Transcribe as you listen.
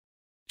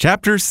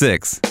Chapter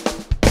 6.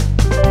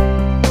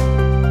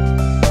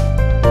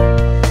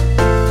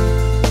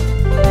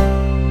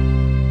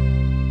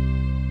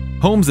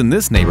 Homes in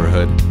this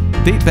neighborhood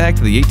date back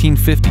to the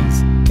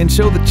 1850s and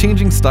show the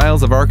changing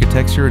styles of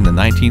architecture in the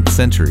 19th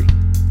century,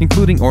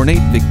 including ornate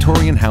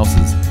Victorian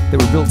houses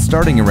that were built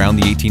starting around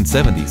the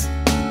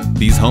 1870s.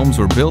 These homes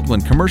were built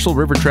when commercial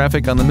river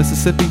traffic on the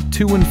Mississippi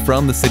to and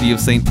from the city of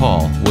St.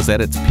 Paul was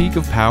at its peak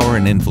of power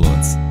and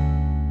influence.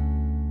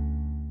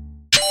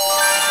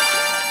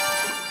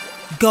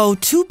 Go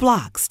 2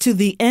 blocks to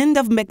the end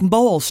of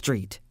McMowell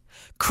Street.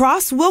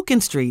 Cross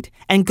Wilkin Street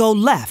and go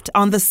left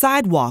on the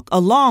sidewalk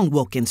along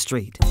Wilkin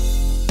Street.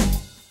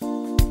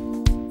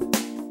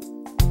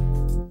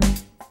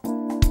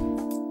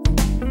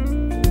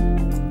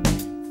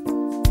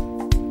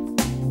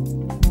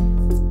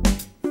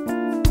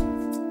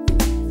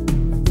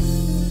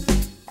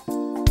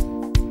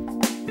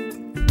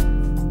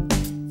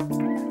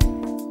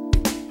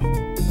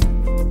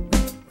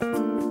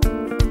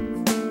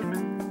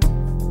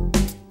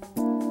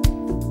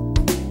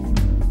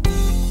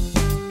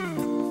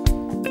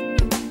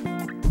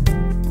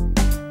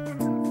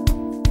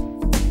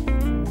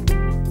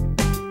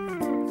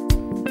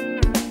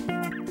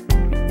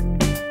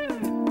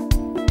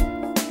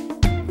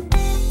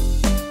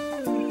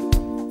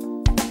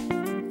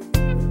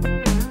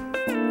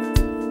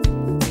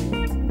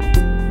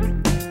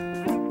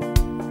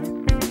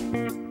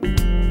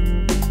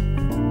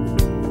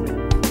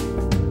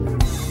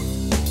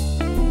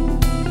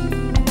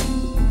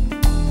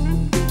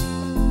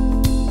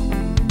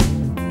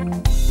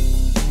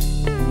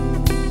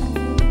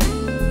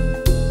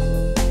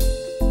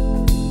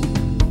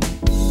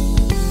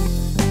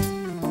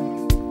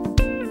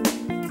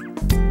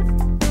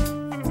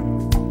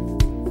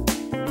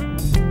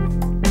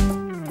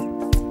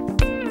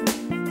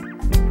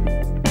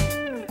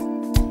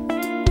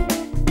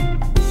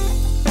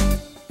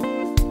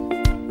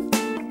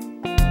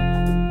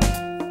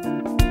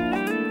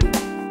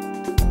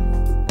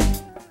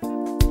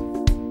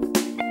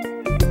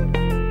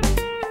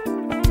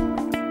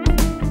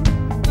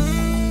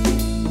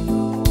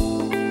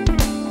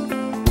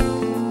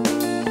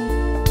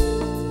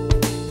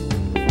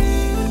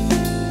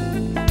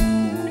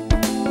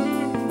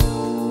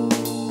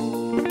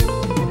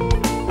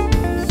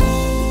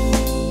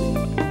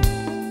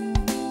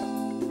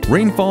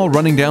 Rainfall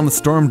running down the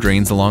storm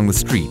drains along the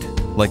street,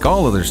 like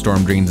all other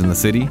storm drains in the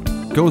city,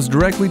 goes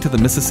directly to the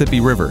Mississippi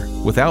River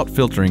without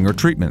filtering or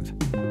treatment.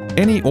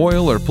 Any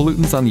oil or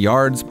pollutants on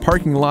yards,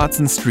 parking lots,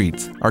 and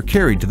streets are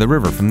carried to the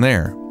river from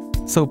there.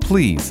 So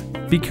please,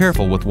 be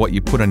careful with what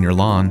you put on your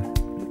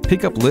lawn.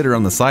 Pick up litter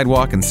on the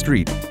sidewalk and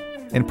street,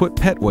 and put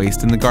pet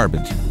waste in the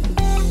garbage.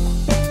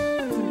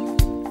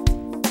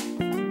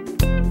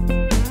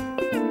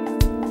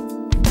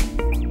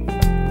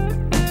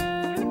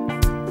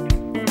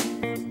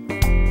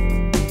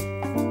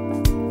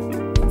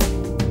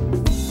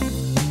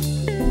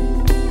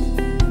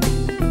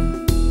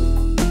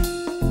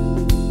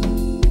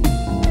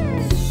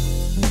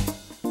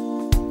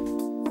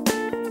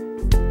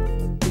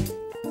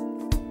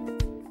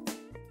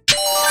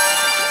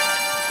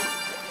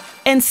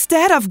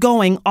 Instead of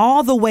going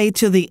all the way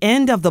to the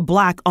end of the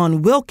block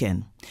on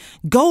Wilkin,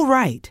 go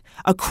right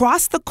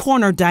across the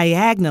corner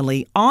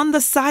diagonally on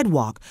the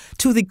sidewalk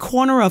to the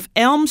corner of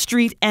Elm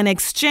Street and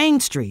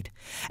Exchange Street,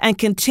 and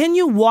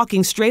continue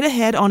walking straight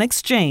ahead on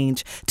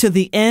Exchange to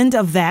the end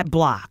of that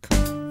block.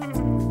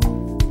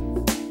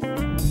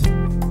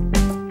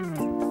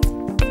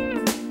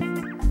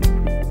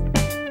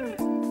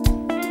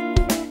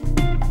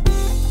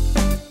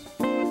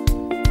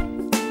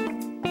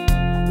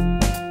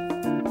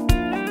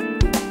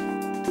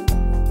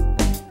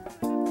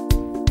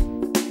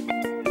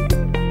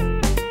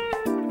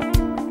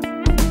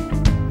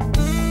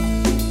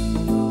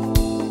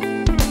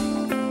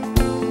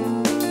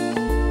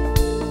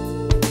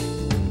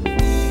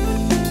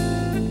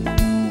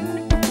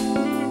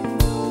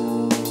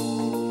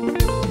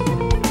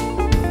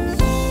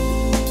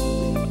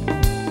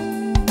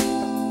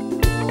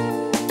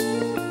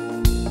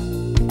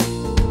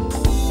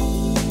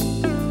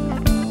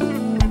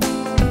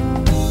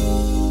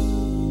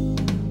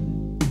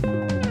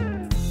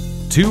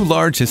 Two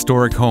large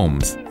historic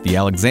homes, the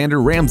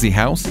Alexander Ramsey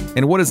House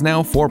and what is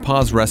now Four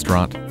Paws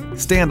Restaurant,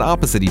 stand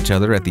opposite each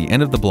other at the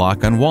end of the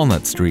block on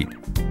Walnut Street.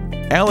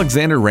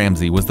 Alexander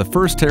Ramsey was the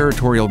first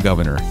territorial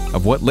governor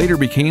of what later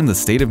became the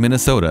state of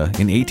Minnesota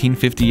in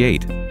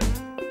 1858.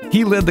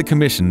 He led the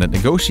commission that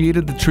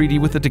negotiated the treaty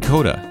with the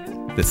Dakota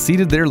that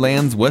ceded their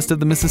lands west of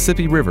the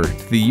Mississippi River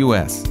to the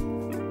U.S.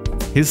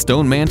 His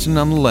stone mansion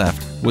on the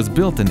left was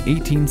built in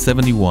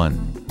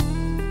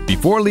 1871.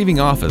 Before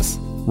leaving office,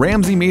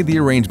 Ramsey made the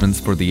arrangements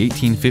for the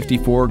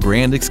 1854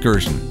 Grand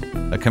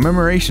Excursion, a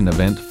commemoration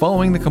event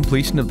following the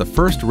completion of the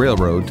first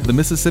railroad to the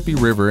Mississippi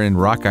River in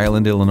Rock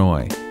Island,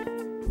 Illinois.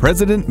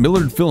 President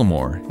Millard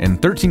Fillmore and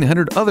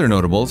 1,300 other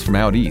notables from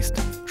out east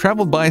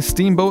traveled by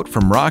steamboat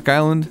from Rock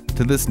Island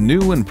to this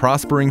new and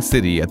prospering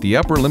city at the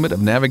upper limit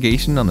of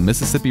navigation on the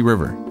Mississippi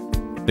River.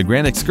 The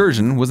Grand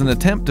Excursion was an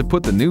attempt to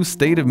put the new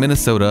state of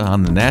Minnesota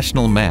on the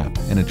national map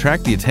and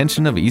attract the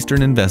attention of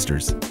Eastern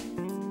investors.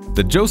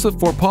 The Joseph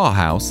Forepaugh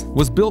House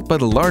was built by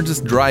the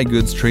largest dry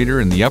goods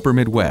trader in the upper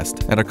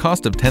Midwest at a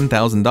cost of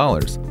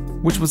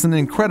 $10,000, which was an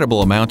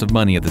incredible amount of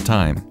money at the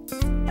time.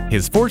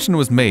 His fortune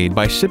was made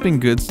by shipping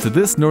goods to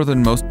this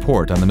northernmost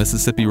port on the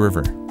Mississippi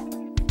River.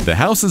 The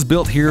house is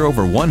built here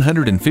over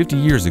 150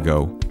 years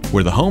ago,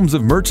 were the homes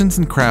of merchants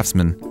and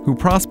craftsmen who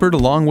prospered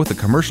along with the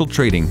commercial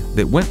trading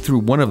that went through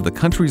one of the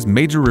country's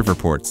major river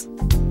ports.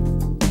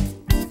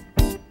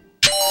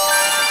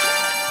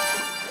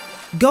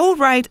 Go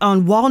right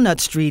on Walnut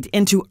Street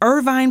into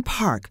Irvine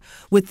Park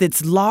with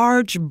its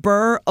large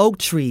bur oak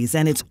trees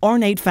and its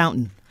ornate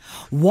fountain.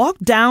 Walk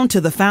down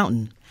to the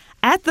fountain.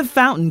 At the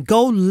fountain,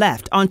 go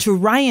left onto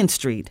Ryan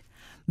Street,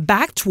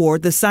 back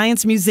toward the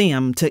Science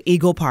Museum to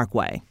Eagle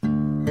Parkway.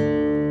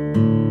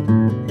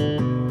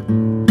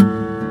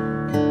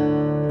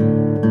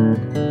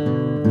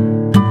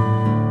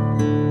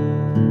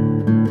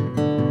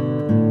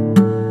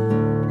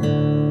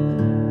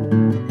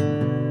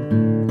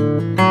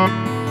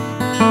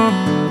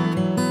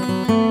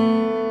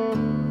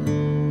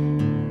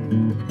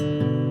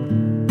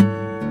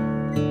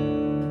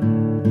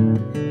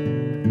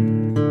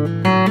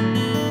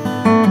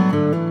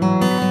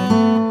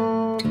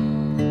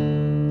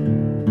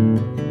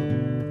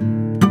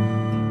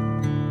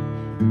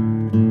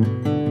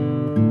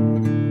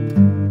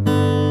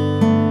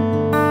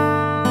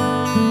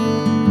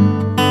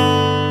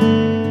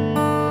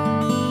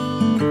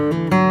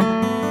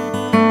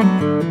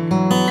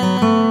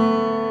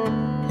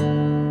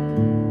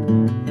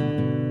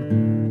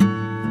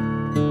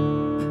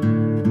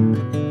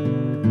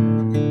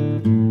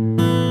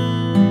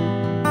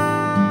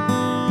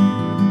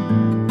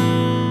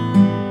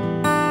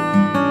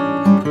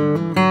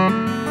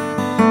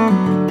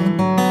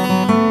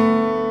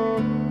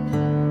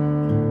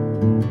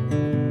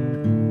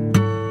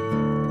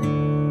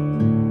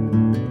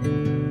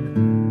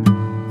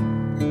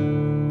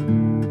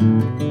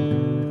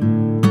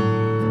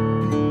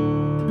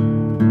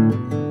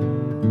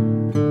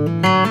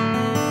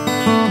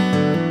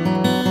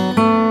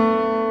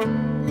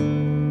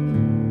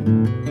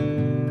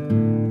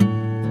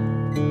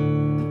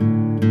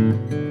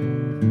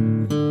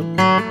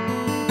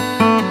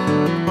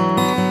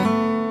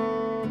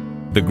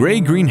 The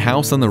gray-green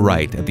house on the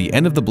right at the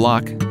end of the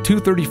block,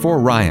 234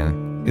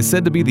 Ryan, is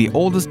said to be the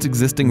oldest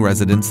existing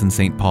residence in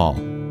St. Paul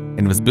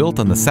and was built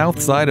on the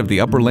south side of the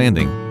upper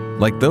landing,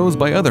 like those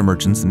by other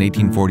merchants in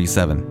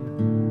 1847.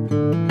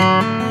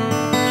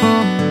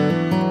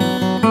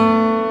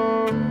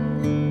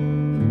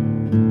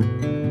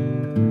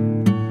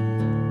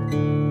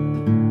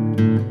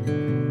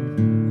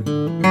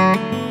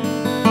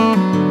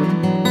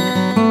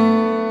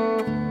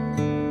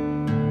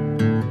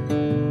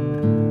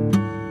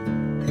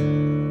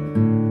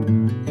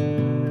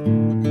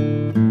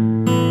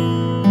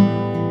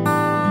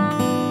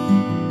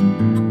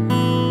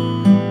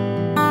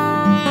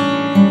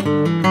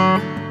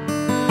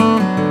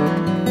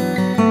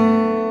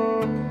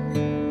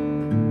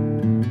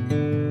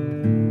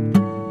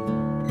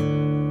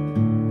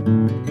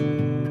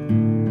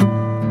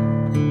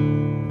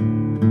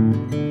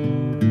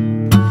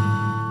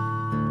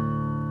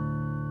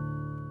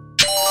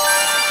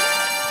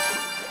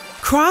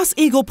 Cross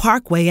Eagle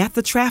Parkway at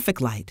the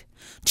traffic light.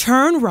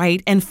 Turn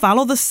right and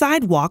follow the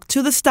sidewalk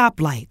to the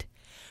stoplight.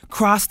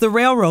 Cross the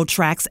railroad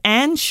tracks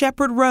and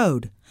Shepherd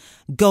Road.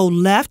 Go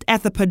left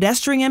at the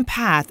pedestrian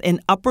path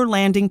in Upper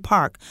Landing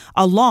Park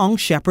along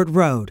Shepherd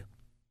Road.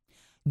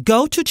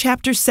 Go to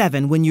Chapter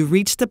 7 when you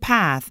reach the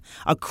path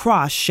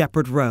across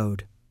Shepherd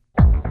Road.